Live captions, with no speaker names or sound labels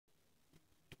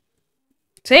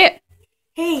Say it.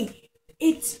 Hey,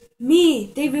 it's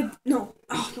me, David. No.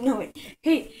 Oh, no, wait.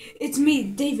 Hey, it's me,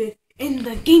 David, in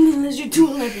the Gaming Lizard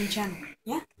 211 channel.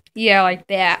 Yeah? Yeah, like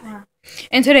that.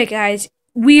 And today, guys,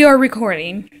 we are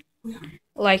recording.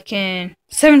 Like in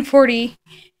 7:40.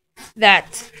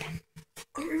 That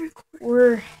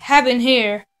we're having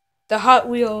here the Hot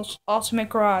Wheels Ultimate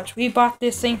Garage. We bought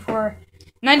this thing for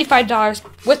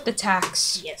 $95 with the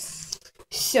tax. Yes.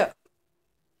 So,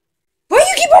 why do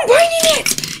you keep on biting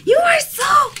it? You are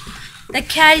so. The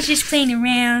cat is just playing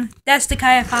around. That's the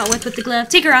guy I fought with the glove.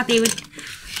 Take her off, David.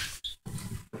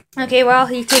 Okay, well,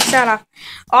 he takes that off.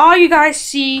 All you guys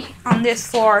see on this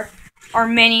floor are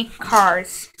many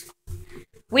cars.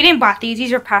 We didn't buy these.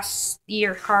 These are past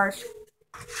year cars.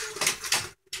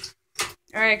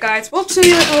 Alright, guys. We'll show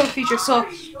you like a little feature. So,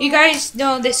 you guys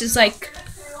know this is like...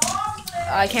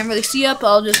 I can't really see up.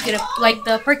 I'll just get up. Like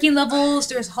the parking levels.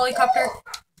 There's a helicopter.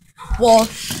 Well,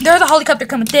 there's a helicopter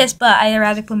coming with this, but I'd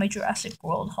rather put my Jurassic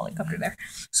World helicopter there.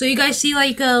 So, you guys see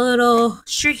like a little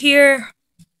street here.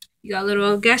 You got a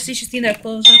little gas station thing that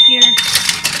closed up here.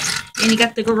 And you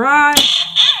got the garage.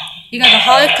 You got the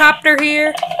helicopter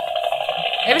here.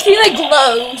 Everything like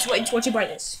glows once you buy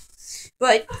this.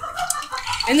 But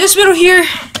in this middle here,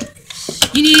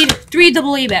 you need 3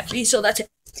 AA batteries, so that's it.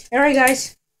 Alright,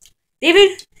 guys.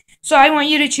 David, so I want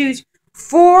you to choose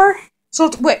 4. So,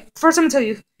 wait, first I'm going to tell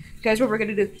you guys what we're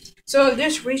going to do. So,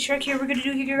 this racetrack here we're going to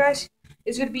do here, guys,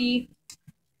 is going to be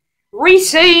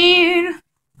racing.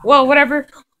 Well, whatever.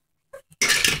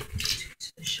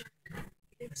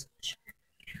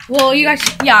 Well, you guys,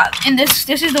 yeah, and this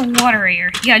is the water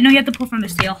here. Yeah, no, you have to pull from the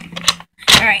tail.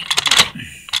 Alright.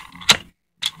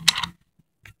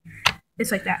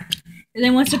 Just like that. And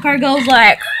then once the car goes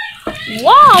like,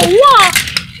 wow, wow.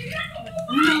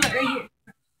 Right here.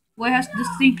 What has this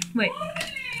thing? Wait.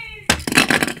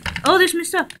 Oh, there's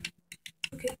messed up.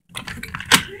 Okay,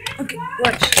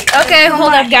 watch. Okay,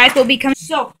 hold up, guys. We'll be coming.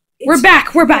 So, we're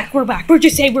back. We're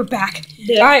just saying we're back.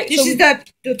 Alright, this is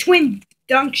the twin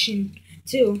junction.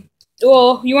 Too.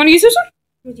 Well, you want to use this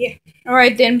one? Yeah.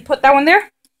 Alright, then put that one there.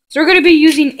 So we're going to be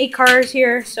using 8 cars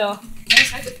here, so.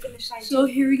 So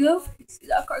here we go. See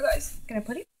that car, guys. Can I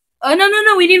put it? Oh,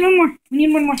 no. We need one more.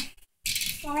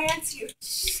 My answer.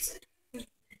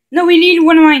 No, we need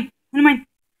one of mine.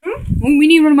 We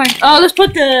need one of mine. Oh, let's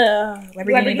put the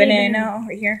Lamborghini banana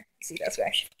right here. See, that's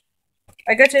right.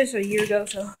 I got this a year ago,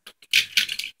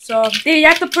 so they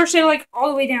have to push it like all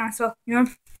the way down, so, you know.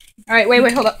 Alright,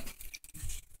 wait, hold up.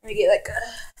 Let me get like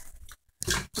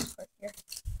right here.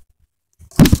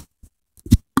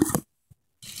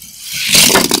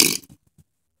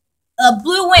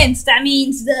 Blue wins. That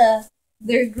means the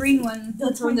green one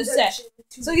from the set.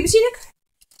 So you see that?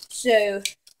 So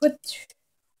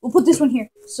we'll put this one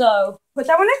here. So put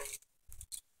that one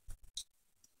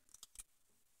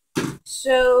there.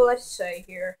 So let's say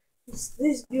here.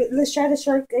 Let's try to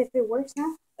shark if it works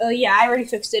now. Oh yeah, I already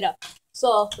fixed it up.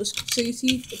 So you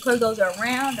see the car goes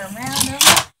around, and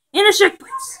the shark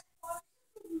bites.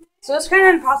 So it's kind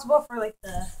of impossible for like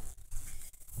the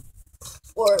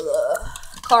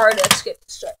car to skip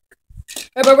the shark.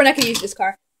 Right, but we're not gonna use this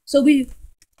car. So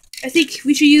I think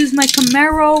we should use my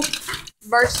Camaro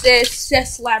versus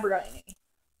this Lamborghini.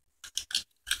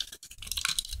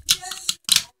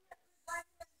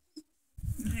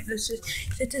 Alright, let's just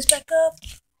set this back up.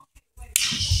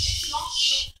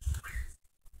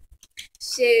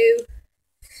 So,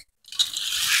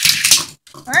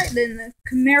 alright, then the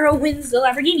Camaro wins the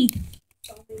Lamborghini.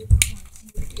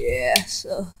 Yeah,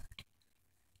 so.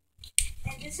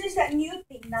 And this is that new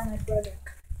thing that my brother.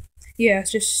 Yeah,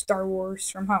 it's just Star Wars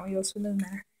from Hot Wheels, so it doesn't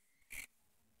matter.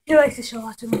 He likes to show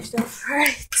lots of more stuff.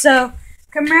 Alright, so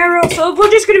Camaro. So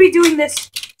we're just going to be doing this.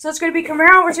 So it's going to be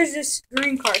Camaro versus this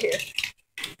green car here.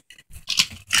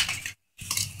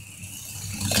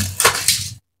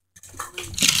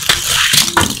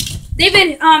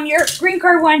 David, your green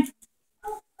card won.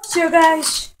 So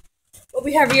guys, what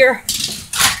we have here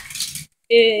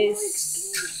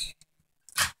is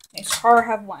this car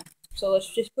have won. So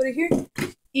let's just put it here.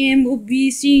 And we'll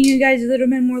be seeing you guys a little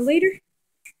bit more later.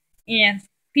 And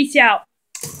peace out.